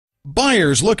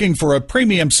Buyers looking for a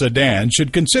premium sedan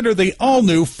should consider the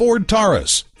all-new Ford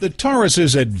Taurus. The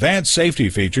Taurus's advanced safety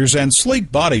features and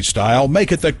sleek body style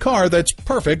make it the car that's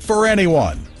perfect for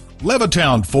anyone.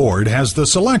 Levittown Ford has the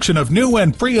selection of new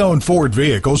and pre-owned Ford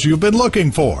vehicles you've been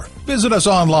looking for. Visit us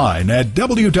online at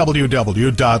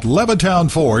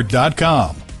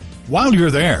www.levittownford.com. While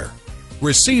you're there,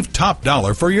 receive top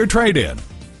dollar for your trade-in.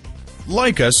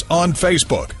 Like us on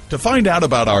Facebook to find out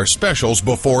about our specials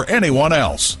before anyone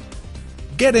else.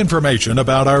 Get information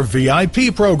about our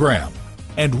VIP program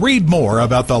and read more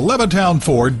about the Levittown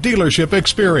Ford dealership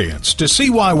experience to see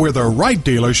why we're the right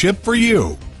dealership for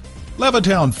you.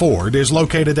 Levittown Ford is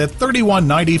located at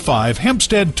 3195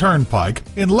 Hempstead Turnpike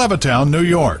in Levittown, New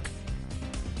York.